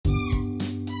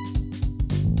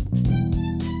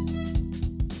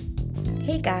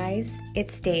Hey guys,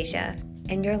 it's Stasia,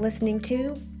 and you're listening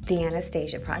to The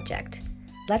Anastasia Project.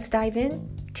 Let's dive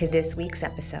in to this week's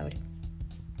episode.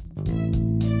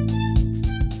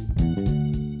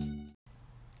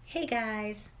 Hey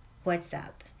guys, what's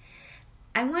up?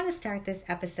 I want to start this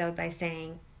episode by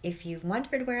saying, if you've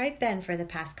wondered where I've been for the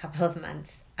past couple of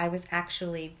months, I was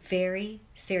actually very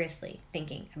seriously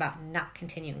thinking about not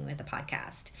continuing with the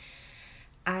podcast.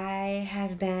 I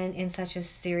have been in such a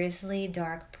seriously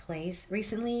dark place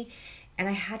recently, and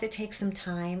I had to take some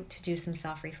time to do some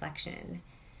self-reflection.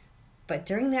 But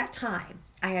during that time,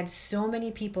 I had so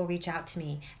many people reach out to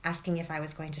me asking if I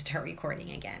was going to start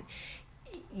recording again.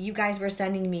 You guys were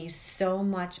sending me so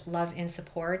much love and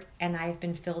support, and I've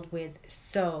been filled with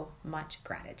so much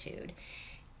gratitude.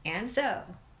 And so,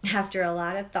 after a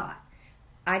lot of thought,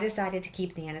 I decided to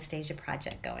keep the Anastasia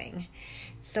Project going.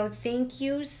 So thank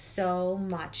you so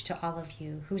much to all of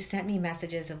you who sent me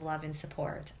messages of love and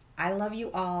support. I love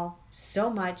you all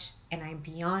so much, and I'm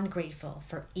beyond grateful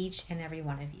for each and every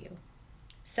one of you.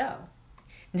 So,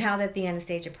 now that the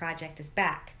Anastasia Project is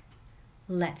back,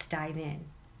 let's dive in.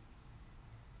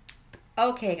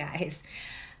 Okay, guys,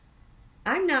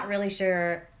 I'm not really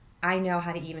sure I know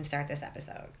how to even start this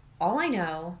episode. All I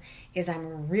know is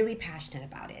I'm really passionate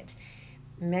about it.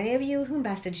 Many of you who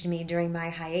messaged me during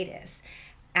my hiatus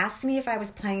asked me if I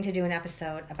was planning to do an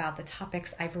episode about the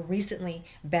topics I've recently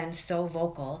been so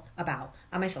vocal about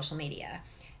on my social media.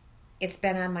 It's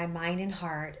been on my mind and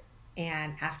heart,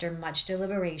 and after much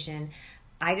deliberation,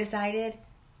 I decided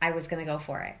I was going to go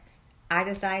for it. I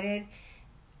decided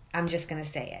I'm just going to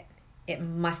say it. It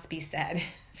must be said.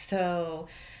 So,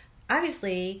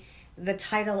 obviously, the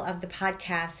title of the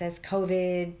podcast says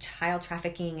COVID, child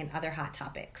trafficking, and other hot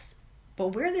topics.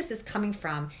 But where this is coming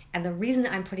from, and the reason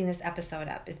I'm putting this episode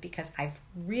up, is because I've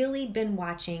really been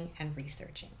watching and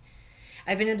researching.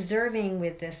 I've been observing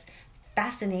with this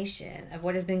fascination of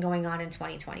what has been going on in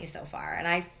 2020 so far, and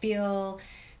I feel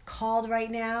called right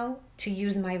now to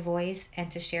use my voice and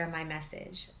to share my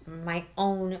message, my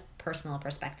own personal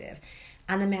perspective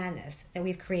on the madness that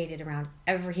we've created around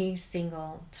every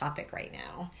single topic right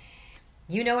now.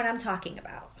 You know what I'm talking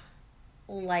about.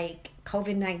 Like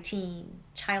COVID-19,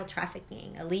 child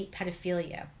trafficking, elite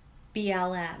pedophilia,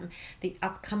 BLM, the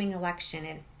upcoming election,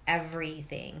 and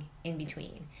everything in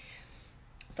between.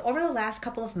 So over the last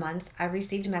couple of months, I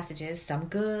received messages, some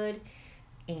good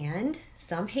and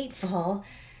some hateful,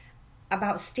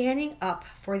 about standing up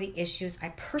for the issues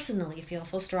I personally feel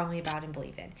so strongly about and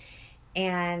believe in,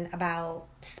 and about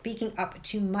speaking up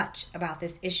too much about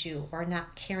this issue or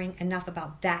not caring enough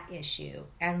about that issue,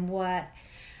 and what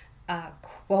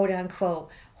quote-unquote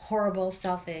horrible,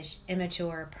 selfish,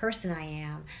 immature person I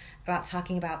am about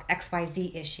talking about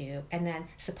XYZ issue, and then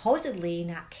supposedly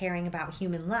not caring about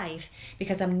human life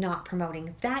because I'm not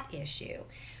promoting that issue.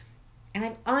 And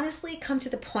I've honestly come to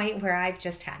the point where I've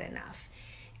just had enough.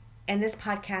 And this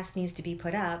podcast needs to be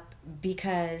put up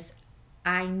because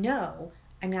I know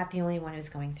I'm not the only one who's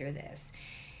going through this.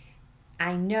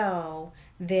 I know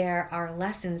there are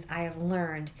lessons I have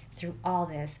learned through all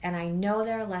this, and I know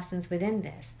there are lessons within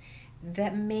this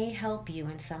that may help you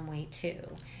in some way too.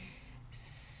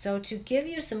 So to give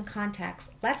you some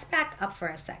context, let's back up for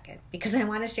a second, because I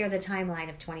want to share the timeline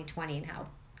of 2020 and how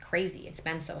crazy it's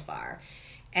been so far.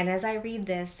 And as I read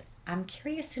this, I'm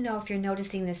curious to know if you're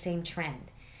noticing the same trend,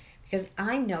 because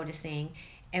I'm noticing,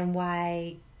 and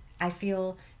why I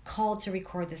feel called to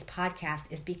record this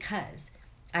podcast is because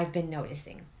I've been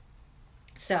noticing.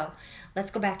 So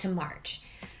let's go back to March.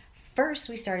 First,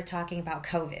 we started talking about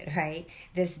COVID, right?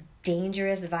 This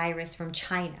dangerous virus from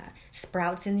China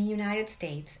sprouts in the United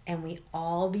States, and we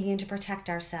all begin to protect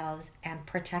ourselves and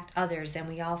protect others. And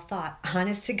we all thought,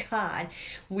 honest to God,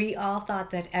 we all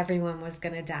thought that everyone was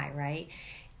going to die, right?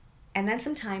 And then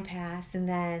some time passed, and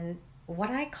then what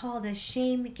I call the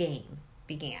shame game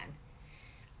began.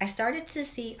 I started to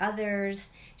see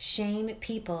others shame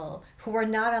people who were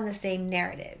not on the same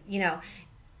narrative. You know,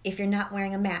 if you're not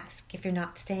wearing a mask, if you're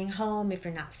not staying home, if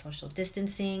you're not social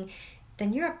distancing,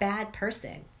 then you're a bad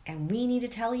person. And we need to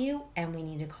tell you, and we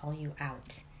need to call you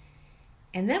out.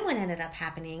 And then what ended up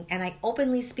happening, and I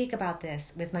openly speak about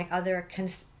this with my other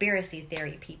conspiracy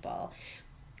theory people,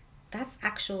 that's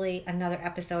actually another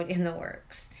episode in the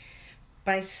works.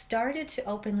 But I started to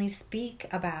openly speak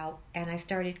about, and I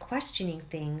started questioning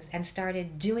things, and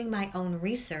started doing my own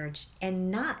research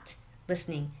and not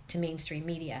listening to mainstream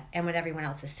media and what everyone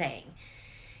else is saying.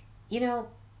 You know,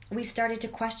 we started to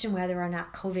question whether or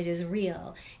not COVID is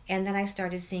real. And then I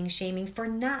started seeing shaming for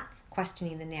not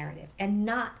questioning the narrative and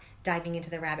not diving into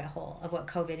the rabbit hole of what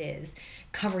COVID is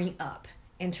covering up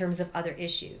in terms of other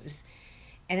issues.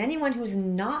 And anyone who's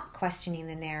not questioning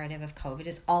the narrative of COVID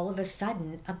is all of a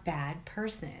sudden a bad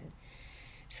person.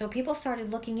 So people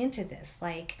started looking into this,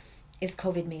 like, is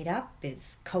COVID made up?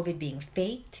 Is COVID being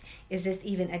faked? Is this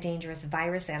even a dangerous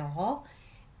virus at all?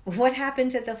 What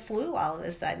happened to the flu all of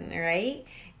a sudden, right?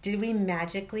 Did we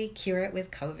magically cure it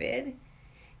with COVID?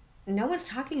 No one's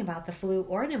talking about the flu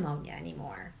or pneumonia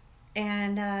anymore.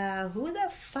 And who the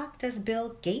fuck does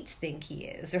Bill Gates think he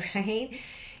is, right?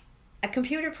 A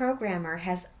computer programmer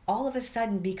has all of a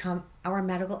sudden become our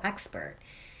medical expert.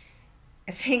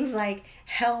 Things like,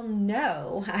 hell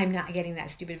no, I'm not getting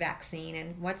that stupid vaccine,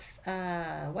 and what's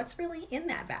really in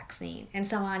that vaccine, and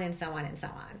so on and so on and so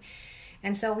on.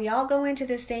 And so we all go into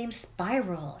the same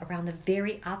spiral around the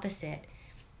very opposite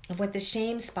of what the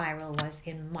shame spiral was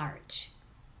in March.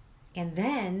 And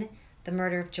then the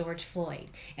murder of George Floyd,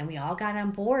 and we all got on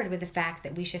board with the fact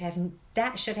that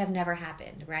that should have never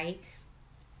happened, right?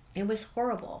 It was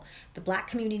horrible. The Black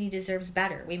community deserves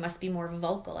better. We must be more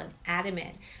vocal and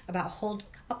adamant about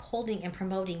upholding and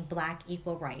promoting Black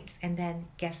equal rights. And then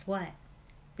guess what?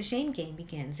 The shame game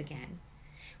begins again.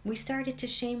 We started to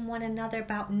shame one another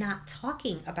about not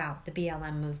talking about the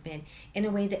BLM movement in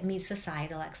a way that meets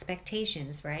societal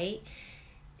expectations, right?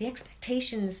 The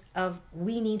expectations of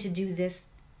we need to do this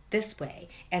way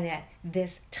and at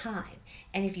this time.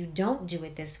 And if you don't do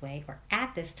it this way or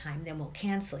at this time, then we'll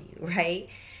cancel you, right?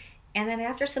 And then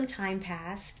after some time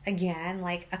passed, again,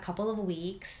 like a couple of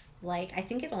weeks, like I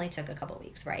think it only took a couple of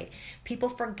weeks, right? People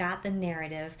forgot the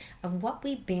narrative of what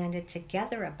we banded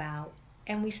together about,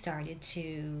 and we started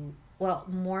to,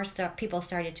 people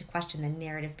started to question the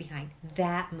narrative behind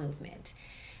that movement.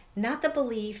 Not the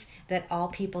belief that all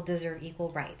people deserve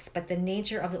equal rights, but the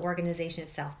nature of the organization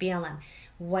itself, BLM.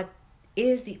 What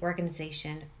is the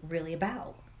organization really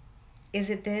about? Is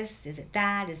it this? Is it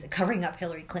that? Is it covering up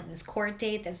Hillary Clinton's court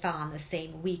date that fell on the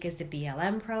same week as the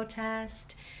BLM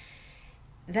protest?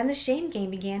 Then the shame game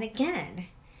began again.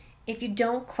 If you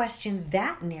don't question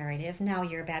that narrative, now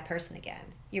you're a bad person again.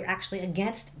 You're actually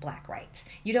against Black rights.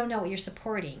 You don't know what you're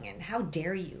supporting, and how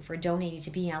dare you for donating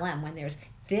to BLM when there's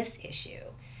this issue.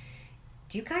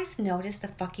 Do you guys notice the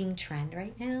fucking trend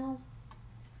right now?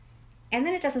 And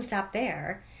then it doesn't stop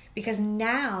there, because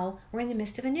now we're in the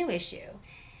midst of a new issue.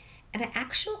 And I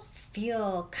actually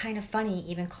feel kind of funny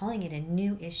even calling it a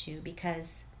new issue,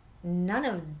 because none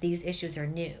of these issues are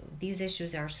new. These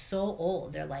issues are so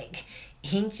old. They're like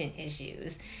ancient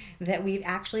issues that we've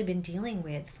actually been dealing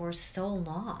with for so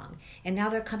long. And now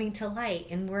they're coming to light,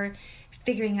 and we're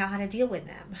figuring out how to deal with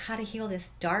them, how to heal this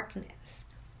darkness.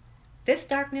 This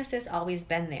darkness has always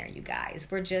been there, you guys.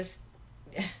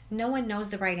 No one knows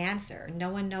the right answer. No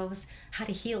one knows how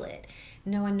to heal it.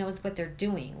 No one knows what they're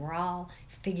doing. We're all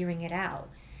figuring it out.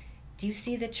 Do you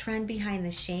see the trend behind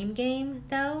the shame game,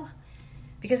 though?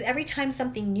 Because every time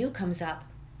something new comes up,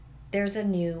 there's a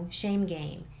new shame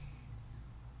game.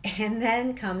 And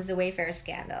then comes the Wayfair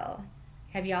scandal.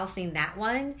 Have y'all seen that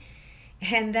one?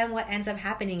 And then what ends up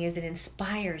happening is it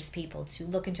inspires people to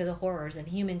look into the horrors of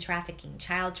human trafficking,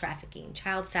 child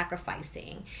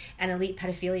sacrificing, and elite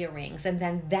pedophilia rings. And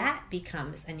then that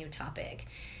becomes a new topic.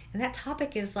 And that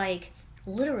topic is like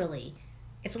literally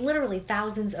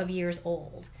thousands of years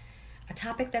old. A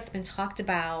topic that's been talked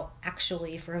about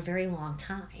actually for a very long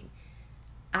time.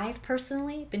 I've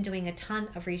personally been doing a ton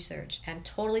of research and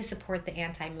totally support the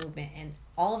anti-movement. And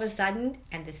all of a sudden,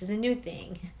 and this is a new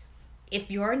thing, if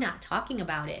you're not talking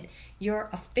about it, you're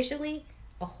officially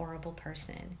a horrible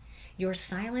person. Your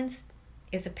silence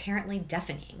is apparently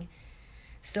deafening.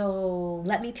 So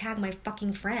let me tag my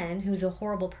fucking friend who's a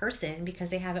horrible person because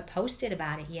they haven't posted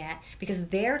about it yet, because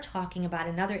they're talking about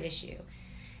another issue.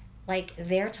 Like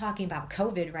they're talking about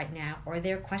COVID right now, or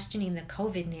they're questioning the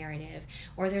COVID narrative,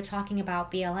 or they're talking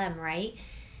about BLM, right?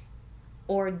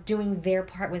 Or doing their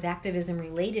part with activism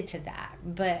related to that.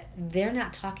 But they're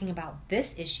not talking about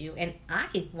this issue, and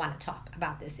I want to talk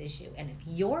about this issue. And if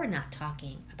you're not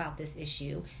talking about this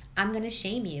issue, I'm going to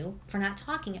shame you for not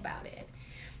talking about it.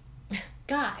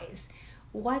 Guys,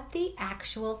 what the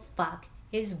actual fuck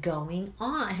is going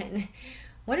on?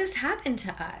 What has happened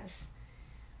to us?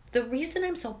 The reason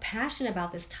I'm so passionate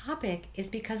about this topic is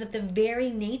because of the very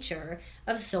nature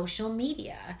of social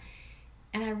media.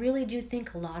 And I really do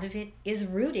think a lot of it is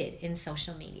rooted in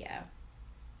social media.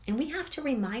 And we have to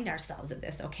remind ourselves of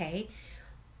this, okay?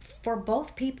 For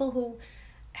both people who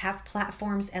have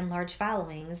platforms and large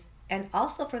followings, and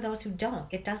also for those who don't,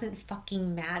 it doesn't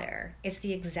fucking matter. It's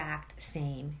the exact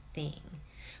same thing.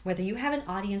 Whether you have an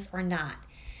audience or not,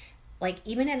 like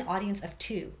even an audience of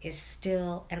 2 is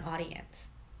still an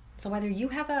audience. So whether you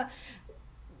have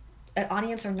an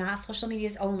audience or not, social media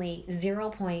is only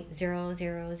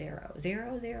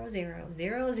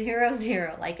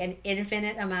 0.000000000, like an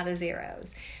infinite amount of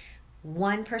zeros.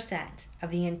 1% of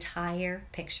the entire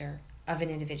picture of an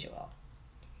individual.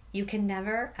 You can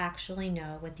never actually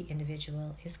know what the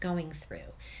individual is going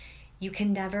through. You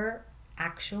can never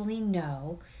actually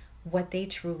know what they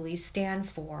truly stand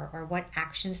for or what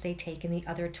actions they take in the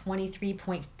other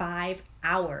 23.5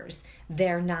 hours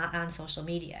they're not on social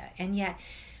media. And yet,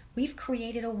 we've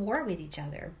created a war with each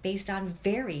other based on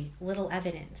very little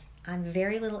evidence, on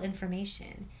very little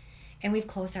information, and we've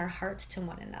closed our hearts to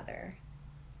one another.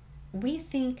 We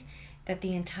think that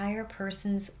the entire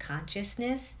person's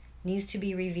consciousness needs to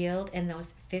be revealed in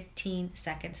those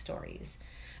 15-second stories.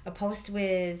 A post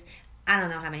with, I don't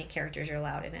know how many characters you're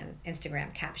allowed in an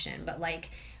Instagram caption, but like,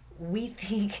 we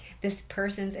think this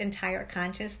person's entire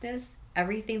consciousness,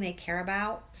 everything they care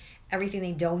about, everything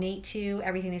they donate to,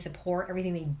 everything they support,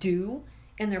 everything they do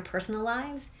in their personal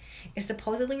lives is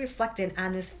supposedly reflected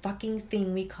on this fucking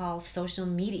thing we call social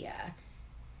media.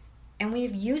 And we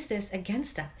have used this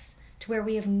against us to where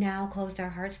we have now closed our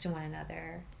hearts to one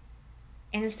another.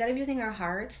 And instead of using our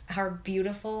hearts, our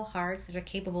beautiful hearts that are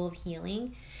capable of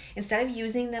healing, instead of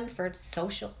using them for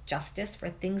social justice, for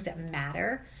things that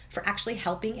matter, for actually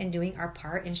helping and doing our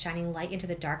part in shining light into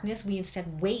the darkness, we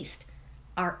instead waste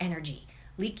our energy,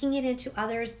 leaking it into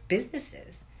others'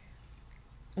 businesses.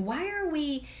 Why are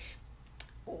we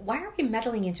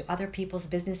meddling into other people's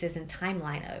businesses and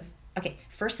timeline of, okay,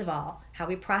 first of all, how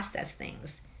we process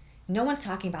things. No one's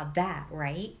talking about that,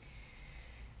 right?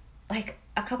 Like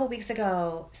a couple weeks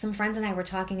ago, some friends and I were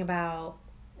talking about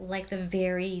like the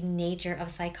very nature of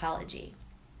psychology,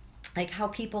 like how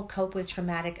people cope with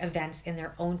traumatic events in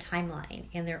their own timeline,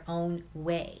 in their own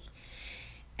way,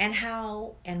 and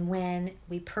how and when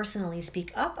we personally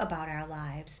speak up about our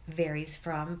lives varies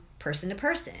from person to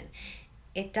person.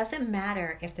 It doesn't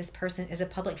matter if this person is a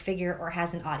public figure or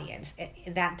has an audience.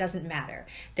 That doesn't matter.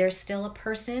 There's still a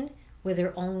person with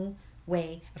their own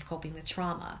way of coping with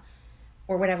trauma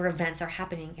or whatever events are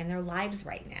happening in their lives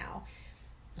right now.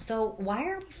 So why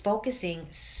are we focusing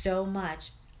so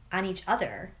much on each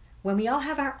other when we all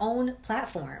have our own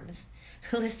platforms?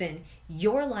 Listen,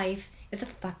 your life is a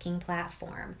fucking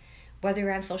platform. Whether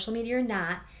you're on social media or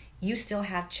not, you still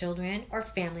have children or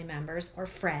family members or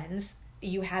friends.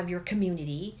 You have your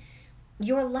community.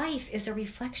 Your life is a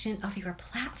reflection of your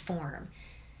platform.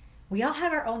 We all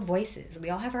have our own voices. We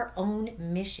all have our own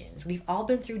missions. We've all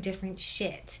been through different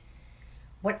shit.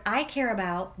 What I care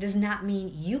about does not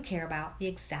mean you care about the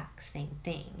exact same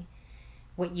thing.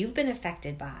 What you've been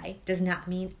affected by does not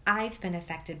mean I've been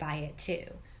affected by it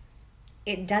too.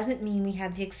 It doesn't mean we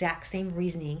have the exact same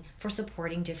reasoning for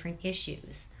supporting different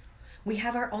issues. We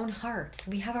have our own hearts.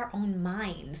 We have our own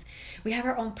minds. We have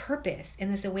our own purpose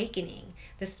in this awakening,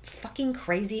 this fucking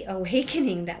crazy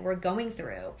awakening that we're going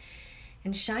through.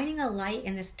 And shining a light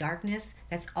in this darkness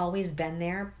that's always been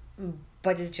there,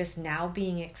 but is just now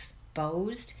being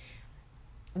exposed,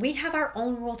 we have our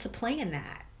own role to play in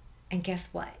that. And guess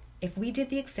what? If we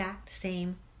did the exact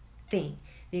same thing,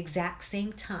 the exact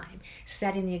same time,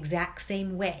 said in the exact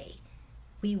same way,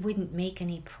 we wouldn't make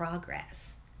any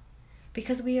progress.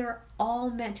 Because we are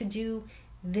all meant to do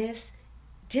this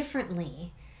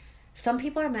differently. Some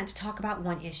people are meant to talk about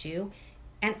one issue,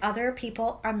 and other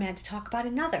people are meant to talk about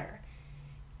another.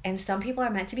 And some people are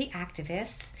meant to be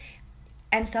activists,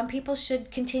 and some people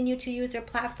should continue to use their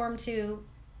platform to,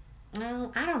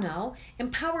 well, I don't know,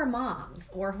 empower moms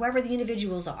or whoever the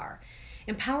individuals are.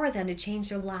 Empower them to change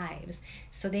their lives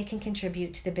so they can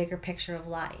contribute to the bigger picture of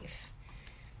life.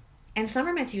 And some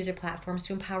are meant to use their platforms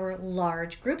to empower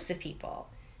large groups of people.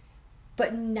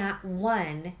 But not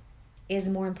one is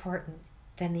more important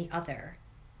than the other.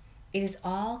 It is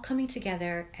all coming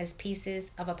together as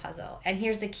pieces of a puzzle. And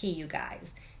here's the key, you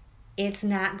guys. It's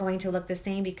not going to look the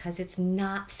same because it's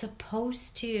not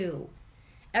supposed to.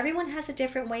 Everyone has a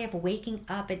different way of waking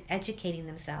up and educating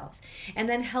themselves and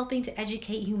then helping to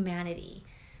educate humanity.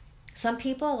 Some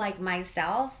people, like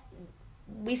myself,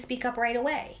 we speak up right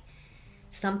away.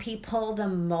 Some people, the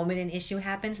moment an issue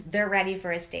happens, they're ready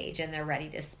for a stage and they're ready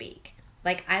to speak.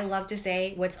 Like, I love to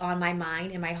say what's on my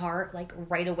mind and my heart, like,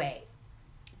 right away.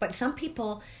 But some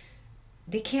people,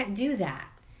 they can't do that.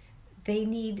 They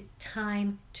need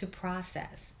time to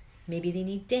process. Maybe they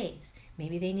need days.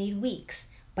 Maybe they need weeks.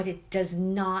 But it does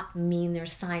not mean they're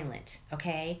silent,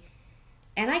 okay?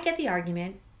 And I get the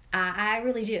argument. I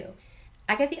really do.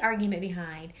 I get the argument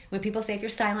behind when people say if you're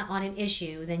silent on an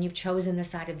issue, then you've chosen the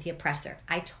side of the oppressor.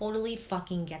 I totally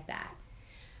fucking get that.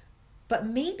 But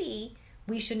maybe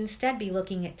we should instead be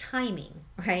looking at timing,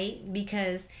 right?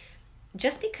 Because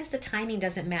Just because the timing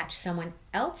doesn't match someone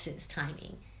else's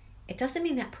timing, it doesn't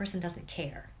mean that person doesn't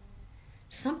care.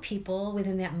 Some people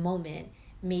within that moment,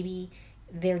 maybe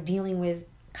they're dealing with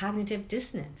cognitive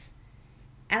dissonance.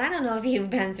 And I don't know if you've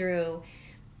been through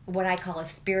what I call a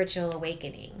spiritual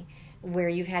awakening, where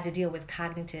you've had to deal with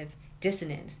cognitive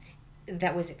dissonance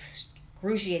that was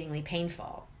excruciatingly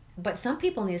painful. But some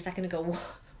people need a second to go,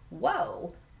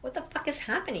 whoa, what the fuck is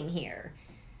happening here?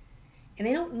 And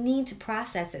they don't need to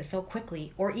process it so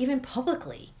quickly or even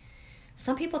publicly.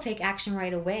 Some people take action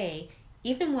right away,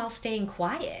 even while staying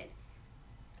quiet.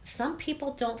 Some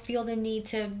people don't feel the need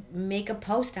to make a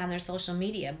post on their social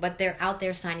media, but they're out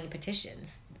there signing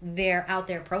petitions. They're out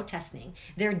there protesting.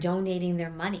 They're donating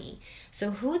their money. So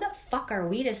who the fuck are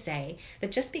we to say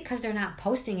that just because they're not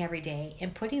posting every day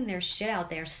and putting their shit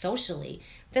out there socially,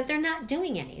 that they're not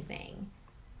doing anything,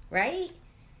 right?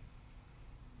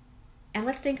 And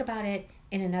let's think about it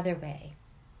in another way.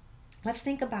 Let's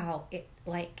think about it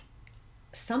like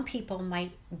some people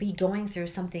might be going through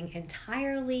something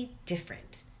entirely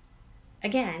different.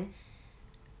 Again,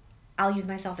 I'll use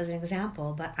myself as an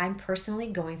example, but I'm personally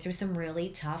going through some really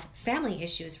tough family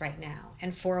issues right now.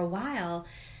 And for a while,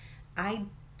 I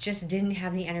just didn't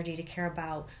have the energy to care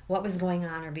about what was going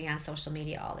on or be on social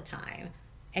media all the time.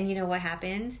 And you know what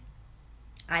happened?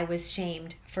 I was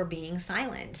shamed for being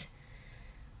silent.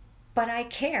 But I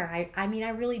care. I mean, I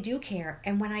really do care.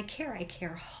 And when I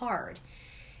care hard.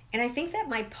 And I think that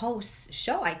my posts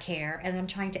show I care and I'm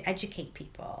trying to educate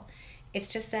people. It's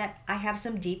just that I have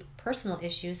some deep personal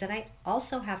issues that I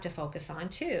also have to focus on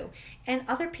too. And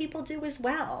other people do as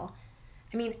well.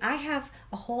 I mean, I have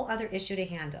a whole other issue to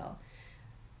handle.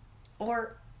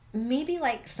 Or maybe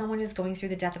like someone is going through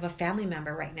the death of a family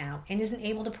member right now and isn't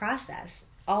able to process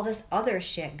all this other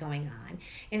shit going on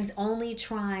and is only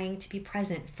trying to be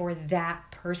present for that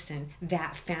person,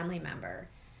 that family member.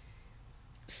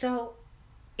 So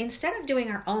instead of doing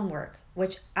our own work,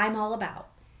 which I'm all about,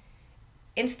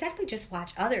 instead we just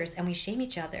watch others and we shame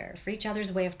each other for each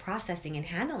other's way of processing and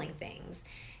handling things.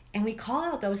 And we call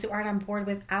out those who aren't on board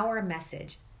with our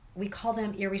message. We call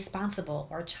them irresponsible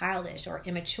or childish or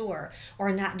immature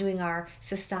or not doing our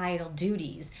societal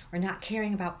duties or not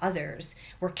caring about others.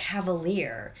 We're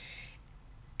cavalier.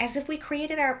 As if we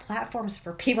created our platforms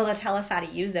for people to tell us how to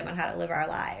use them and how to live our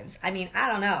lives. I mean, I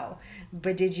don't know.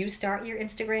 But did you start your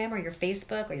Instagram or your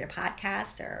Facebook or your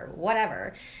podcast or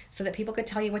whatever so that people could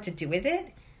tell you what to do with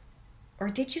it? Or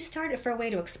did you start it for a way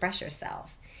to express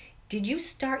yourself? Did you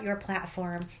start your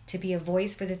platform to be a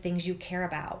voice for the things you care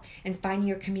about and find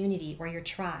your community or your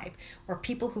tribe or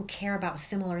people who care about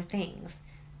similar things?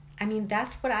 I mean,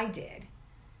 that's what I did.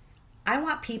 I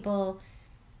want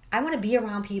to be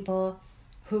around people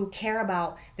who care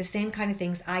about the same kind of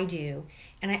things I do.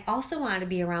 And I also want to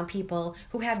be around people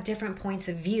who have different points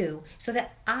of view so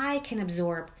that I can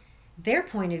absorb their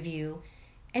point of view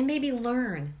and maybe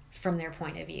learn from their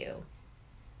point of view.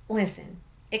 Listen,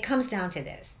 it comes down to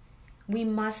this. We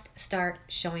must start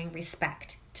showing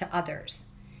respect to others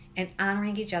and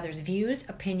honoring each other's views,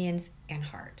 opinions, and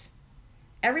hearts.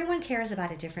 Everyone cares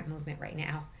about a different movement right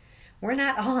now. We're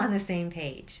not all on the same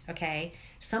page, okay?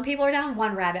 Some people are down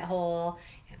one rabbit hole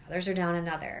and others are down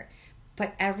another.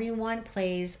 But everyone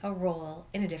plays a role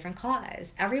in a different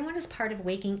cause. Everyone is part of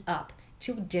waking up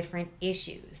to different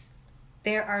issues.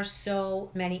 There are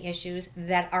so many issues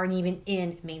that aren't even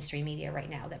in mainstream media right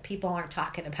now that people aren't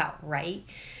talking about, right?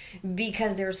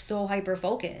 Because they're so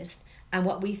hyper-focused on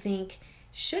what we think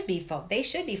they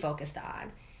should be focused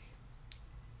on,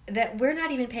 that we're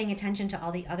not even paying attention to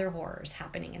all the other horrors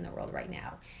happening in the world right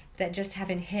now that just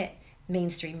haven't hit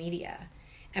mainstream media.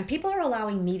 And people are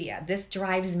allowing media. This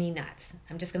drives me nuts.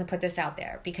 I'm just going to put this out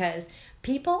there because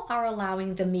people are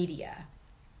allowing the media,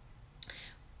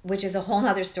 which is a whole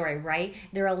other story, right?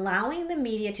 They're allowing the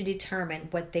media to determine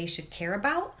what they should care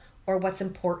about or what's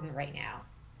important right now.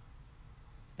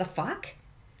 The fuck?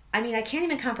 I mean, I can't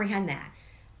even comprehend that.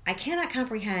 I cannot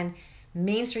comprehend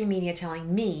mainstream media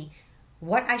telling me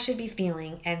what I should be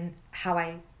feeling and how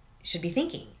I should be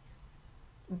thinking.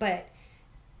 But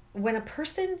when a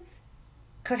person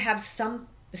could have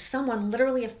someone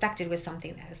literally affected with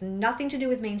something that has nothing to do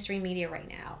with mainstream media right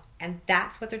now, and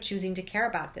that's what they're choosing to care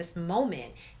about this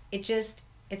moment, it's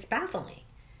baffling.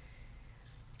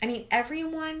 I mean,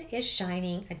 everyone is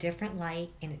shining a different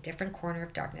light in a different corner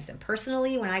of darkness. And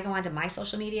personally, when I go onto my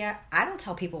social media, I don't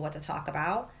tell people what to talk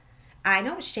about. I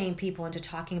don't shame people into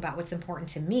talking about what's important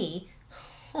to me.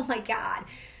 Oh my God.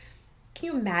 Can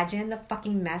you imagine the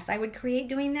fucking mess I would create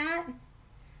doing that?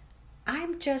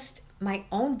 I'm just my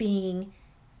own being,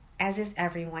 as is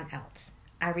everyone else.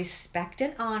 I respect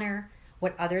and honor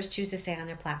what others choose to say on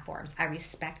their platforms. I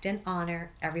respect and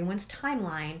honor everyone's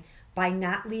timeline by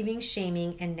not leaving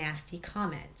shaming and nasty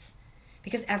comments,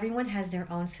 because everyone has their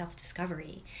own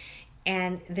self-discovery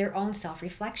and their own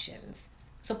self-reflections.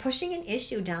 So pushing an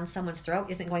issue down someone's throat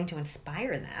isn't going to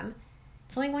inspire them.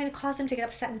 It's only going to cause them to get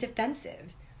upset and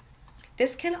defensive.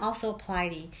 This can also apply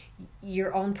to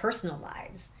your own personal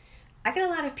lives. I get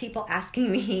a lot of people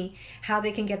asking me how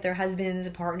they can get their husbands,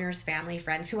 partners, family,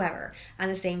 friends, whoever, on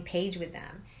the same page with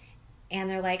them. And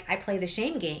they're like, I play the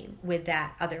shame game with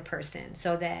that other person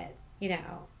so that,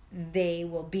 they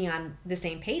will be on the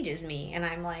same page as me. And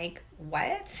I'm like,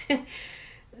 what?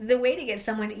 The way to get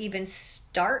someone to even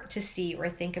start to see or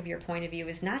think of your point of view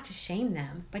is not to shame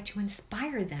them, but to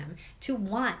inspire them to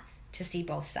want to see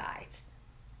both sides.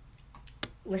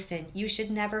 Listen, you should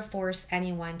never force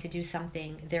anyone to do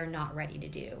something they're not ready to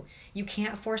do. You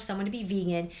can't force someone to be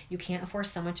vegan. You can't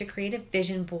force someone to create a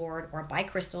vision board or buy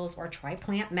crystals or try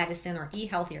plant medicine or eat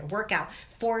healthy or work out.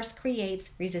 Force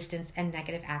creates resistance and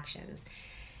negative actions.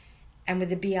 And with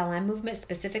the BLM movement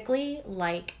specifically,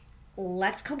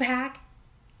 let's go back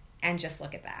and just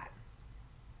look at that.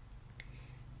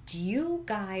 Do you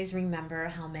guys remember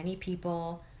how many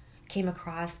people came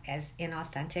across as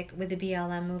inauthentic with the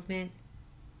BLM movement?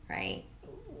 Right?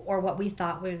 Or what we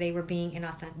thought they were being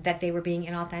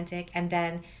inauthentic. And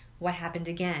then what happened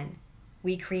again?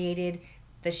 We created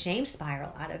the shame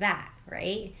spiral out of that,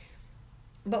 right?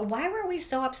 But why were we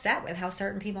so upset with how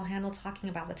certain people handle talking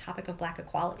about the topic of Black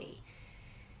equality?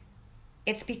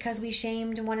 It's because we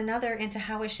shamed one another into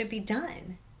how it should be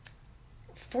done.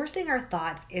 Forcing our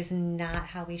thoughts is not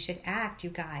how we should act, you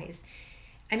guys.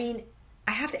 I mean,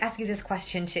 I have to ask you this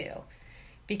question too.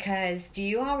 Because do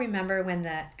you all remember when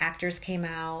the actors came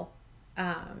out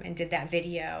and did that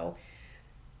video,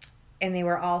 and they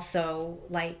were also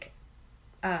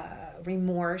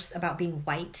remorse about being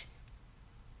white?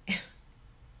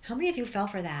 How many of you fell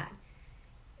for that?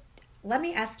 Let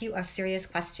me ask you a serious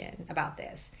question about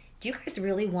this. Do you guys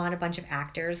really want a bunch of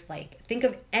actors? Think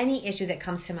of any issue that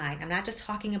comes to mind. I'm not just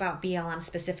talking about BLM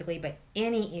specifically, but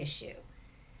any issue.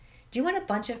 Do you want a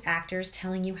bunch of actors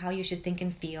telling you how you should think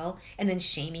and feel and then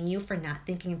shaming you for not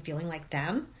thinking and feeling like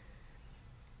them?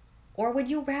 Or would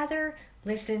you rather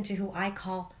listen to who I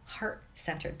call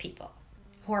heart-centered people,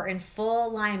 who are in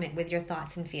full alignment with your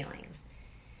thoughts and feelings?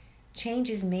 Change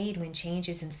is made when change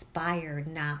is inspired,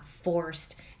 not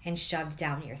forced and shoved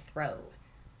down your throat.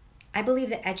 I believe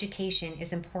that education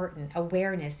is important.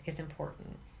 Awareness is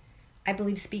important. I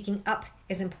believe speaking up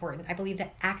is important. I believe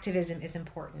that activism is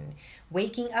important.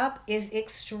 Waking up is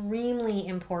extremely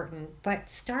important, but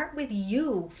start with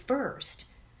you first.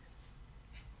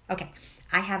 Okay,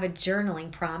 I have a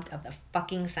journaling prompt of the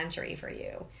fucking century for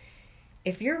you.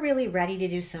 If you're really ready to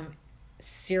do some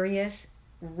serious,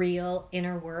 real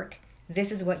inner work,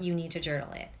 this is what you need to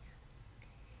journal it.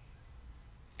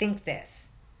 Think this.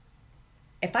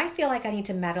 If I feel like I need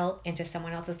to meddle into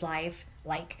someone else's life,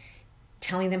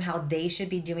 telling them how they should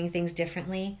be doing things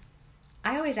differently,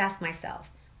 I always ask myself,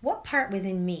 what part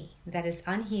within me that is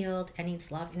unhealed and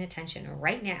needs love and attention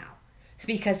right now?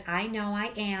 Because I know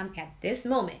I am, at this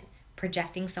moment,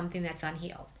 projecting something that's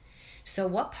unhealed. So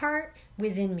what part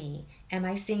within me am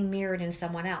I seeing mirrored in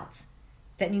someone else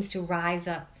that needs to rise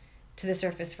up to the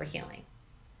surface for healing?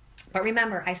 But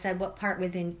remember, I said what part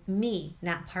within me,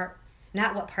 not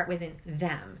what part within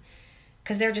them,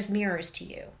 because they're just mirrors to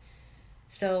you.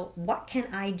 So what can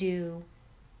I do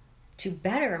to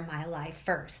better my life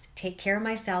first? Take care of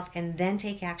myself and then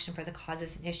take action for the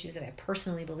causes and issues that I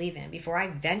personally believe in before I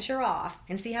venture off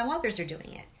and see how others are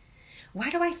doing it. Why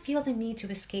do I feel the need to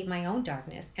escape my own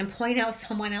darkness and point out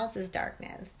someone else's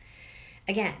darkness?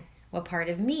 Again, what part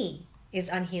of me is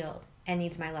unhealed and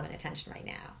needs my love and attention right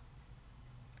now?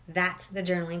 That's the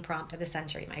journaling prompt of the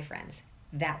century, my friends.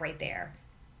 That right there.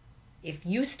 If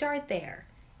you start there,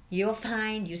 you'll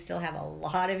find you still have a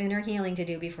lot of inner healing to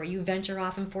do before you venture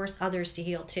off and force others to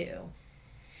heal too.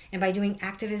 And by doing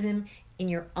activism in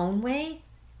your own way,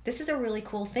 this is a really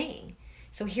cool thing.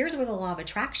 So here's where the law of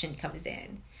attraction comes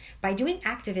in. By doing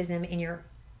activism in your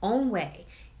own way,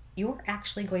 you're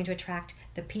actually going to attract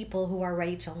the people who are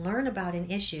ready to learn about an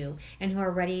issue and who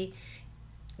are ready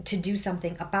to do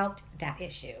something about that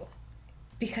issue.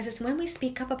 Because it's when we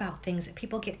speak up about things that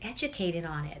people get educated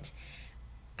on it.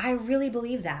 I really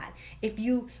believe that. If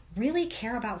you really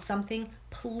care about something,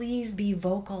 please be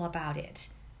vocal about it.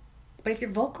 But if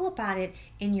you're vocal about it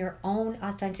in your own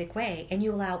authentic way and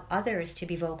you allow others to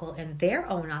be vocal in their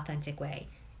own authentic way,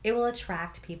 it will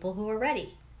attract people who are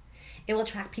ready. It will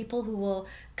attract people who will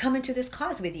come into this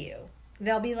cause with you.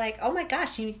 They'll be like, oh my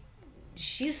gosh,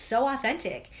 she's so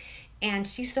authentic and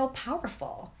she's so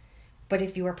powerful. But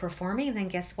if you are performing, then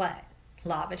guess what?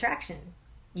 Law of attraction.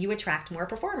 You attract more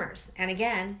performers. And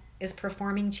again, is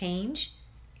performing change?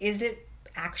 Is it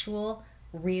actual,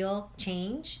 real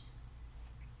change?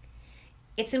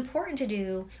 It's important to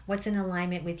do what's in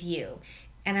alignment with you.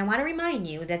 And I want to remind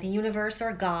you that the universe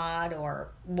or God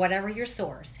or whatever your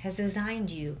source has designed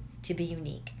you to be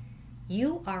unique.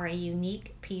 You are a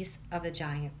unique piece of the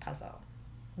giant puzzle.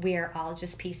 We are all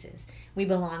just pieces. We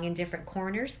belong in different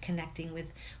corners, connecting with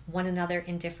one another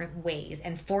in different ways,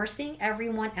 and forcing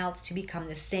everyone else to become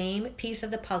the same piece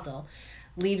of the puzzle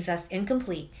leaves us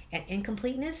incomplete. And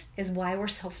incompleteness is why we're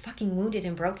so fucking wounded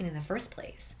and broken in the first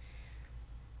place.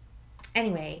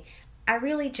 Anyway, I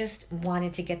really just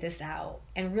wanted to get this out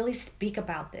and really speak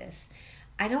about this.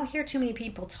 I don't hear too many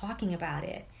people talking about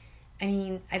it. I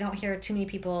mean, I don't hear too many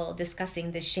people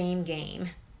discussing the shame game,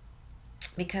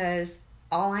 because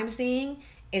all I'm seeing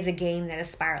is a game that is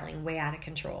spiraling way out of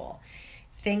control.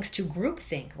 Thanks to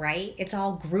groupthink, right? It's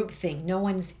all groupthink. No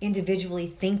one's individually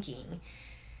thinking.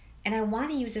 And I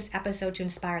want to use this episode to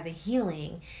inspire the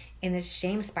healing in this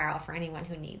shame spiral for anyone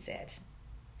who needs it.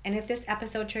 And if this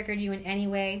episode triggered you in any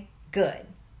way, good.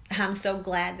 I'm so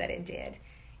glad that it did.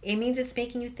 It means it's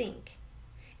making you think.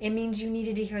 It means you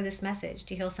needed to hear this message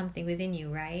to heal something within you,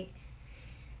 right?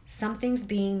 Something's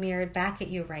being mirrored back at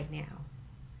you right now.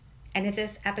 And if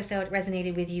this episode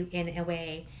resonated with you in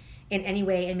any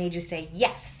way and made you say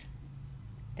yes,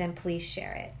 then please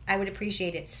share it. I would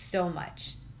appreciate it so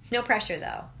much. No pressure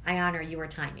though. I honor your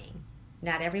timing.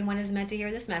 Not everyone is meant to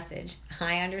hear this message.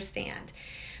 I understand.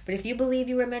 But if you believe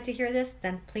you were meant to hear this,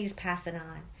 then please pass it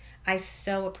on. I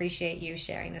so appreciate you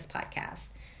sharing this podcast.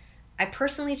 I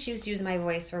personally choose to use my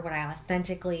voice for what I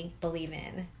authentically believe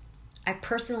in. I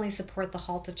personally support the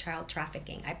halt of child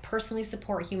trafficking. I personally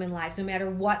support human lives, no matter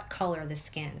what color the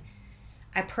skin.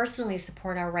 I personally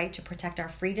support our right to protect our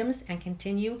freedoms and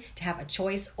continue to have a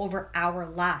choice over our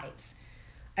lives.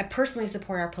 I personally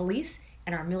support our police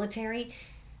and our military,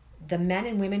 the men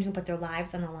and women who put their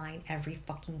lives on the line every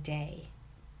fucking day.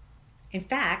 In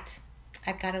fact,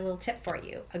 I've got a little tip for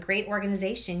you. A great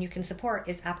organization you can support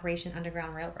is Operation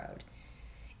Underground Railroad.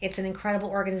 It's an incredible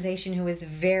organization who is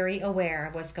very aware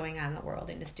of what's going on in the world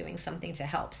and is doing something to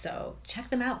help. So check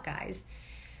them out, guys.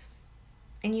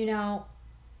 And you know,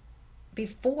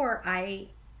 before I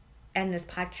end this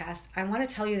podcast, I want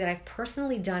to tell you that I've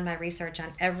personally done my research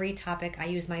on every topic I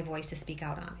use my voice to speak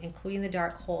out on, including the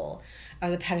dark hole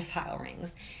of the pedophile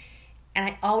rings. And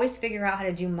I always figure out how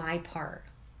to do my part.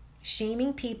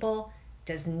 Shaming people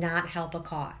does not help a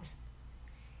cause.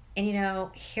 And you know,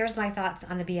 here's my thoughts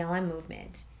on the BLM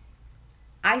movement.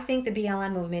 I think the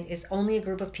BLM movement is only a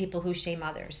group of people who shame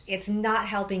others. It's not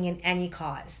helping in any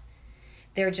cause.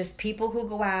 They're just people who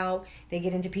go out, they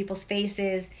get into people's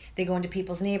faces, they go into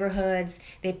people's neighborhoods,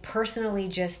 they personally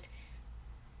just,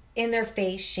 in their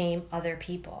face, shame other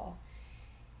people.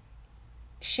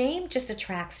 Shame just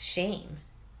attracts shame.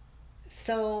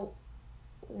 So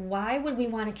why would we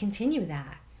want to continue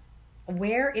that?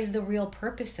 Where is the real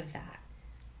purpose of that?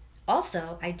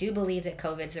 Also, I do believe that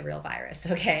COVID's a real virus,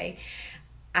 okay?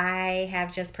 I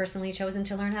have just personally chosen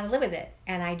to learn how to live with it,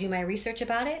 and I do my research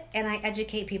about it, and I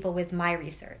educate people with my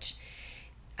research.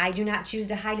 I do not choose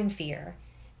to hide in fear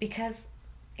because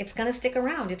it's going to stick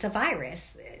around. It's a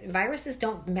virus. Viruses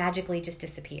don't magically just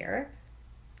disappear.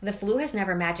 The flu has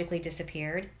never magically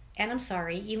disappeared, and I'm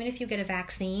sorry, even if you get a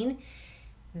vaccine,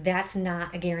 that's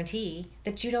not a guarantee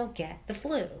that you don't get the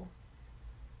flu.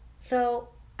 So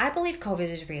I believe COVID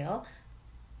is real.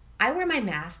 I wear my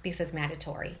mask because it's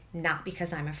mandatory, not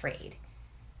because I'm afraid.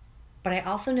 But I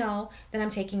also know that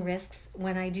I'm taking risks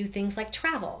when I do things like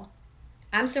travel.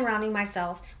 I'm surrounding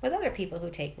myself with other people who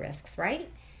take risks, right?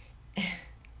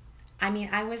 I mean,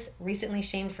 I was recently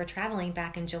shamed for traveling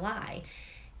back in July.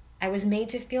 I was made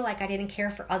to feel like I didn't care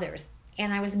for others,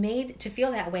 and I was made to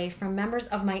feel that way from members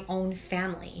of my own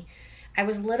family. I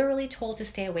was literally told to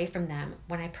stay away from them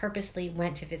when I purposely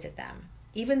went to visit them,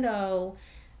 even though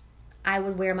I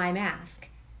would wear my mask.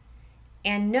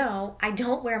 And no, I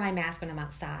don't wear my mask when I'm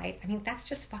outside. I mean, that's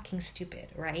just fucking stupid,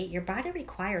 right? Your body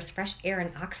requires fresh air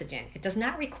and oxygen. It does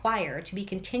not require to be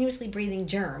continuously breathing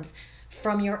germs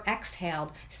from your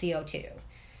exhaled CO2.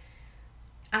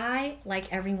 I,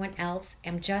 like everyone else,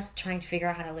 am just trying to figure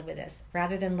out how to live with this,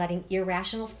 rather than letting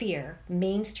irrational fear,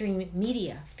 mainstream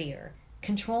media fear,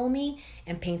 control me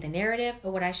and paint the narrative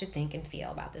of what I should think and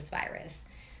feel about this virus.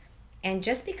 And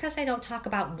just because I don't talk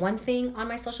about one thing on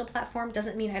my social platform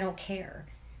doesn't mean I don't care.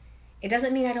 It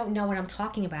doesn't mean I don't know what I'm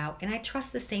talking about, and I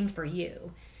trust the same for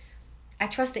you. I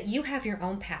trust that you have your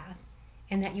own path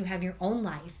and that you have your own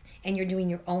life and you're doing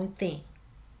your own thing.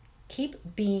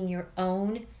 Keep being your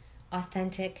own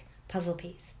authentic puzzle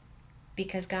piece.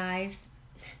 Because guys,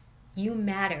 you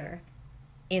matter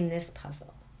in this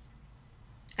puzzle.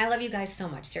 I love you guys so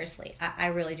much, seriously. I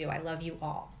really do. I love you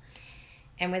all.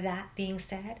 And with that being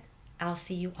said, I'll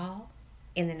see you all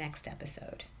in the next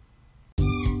episode.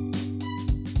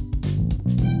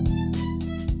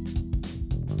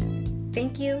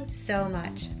 Thank you so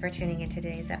much for tuning in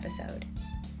today's episode.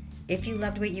 If you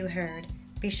loved what you heard,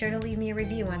 be sure to leave me a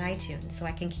review on iTunes so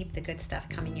I can keep the good stuff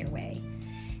coming your way.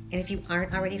 And if you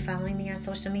aren't already following me on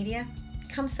social media,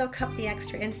 come soak up the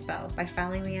extra inspo by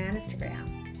following me on Instagram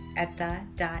at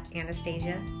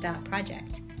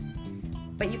the.anastasia.project.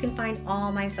 But you can find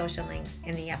all my social links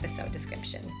in the episode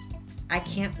description. I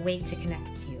can't wait to connect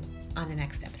with you on the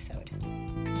next episode.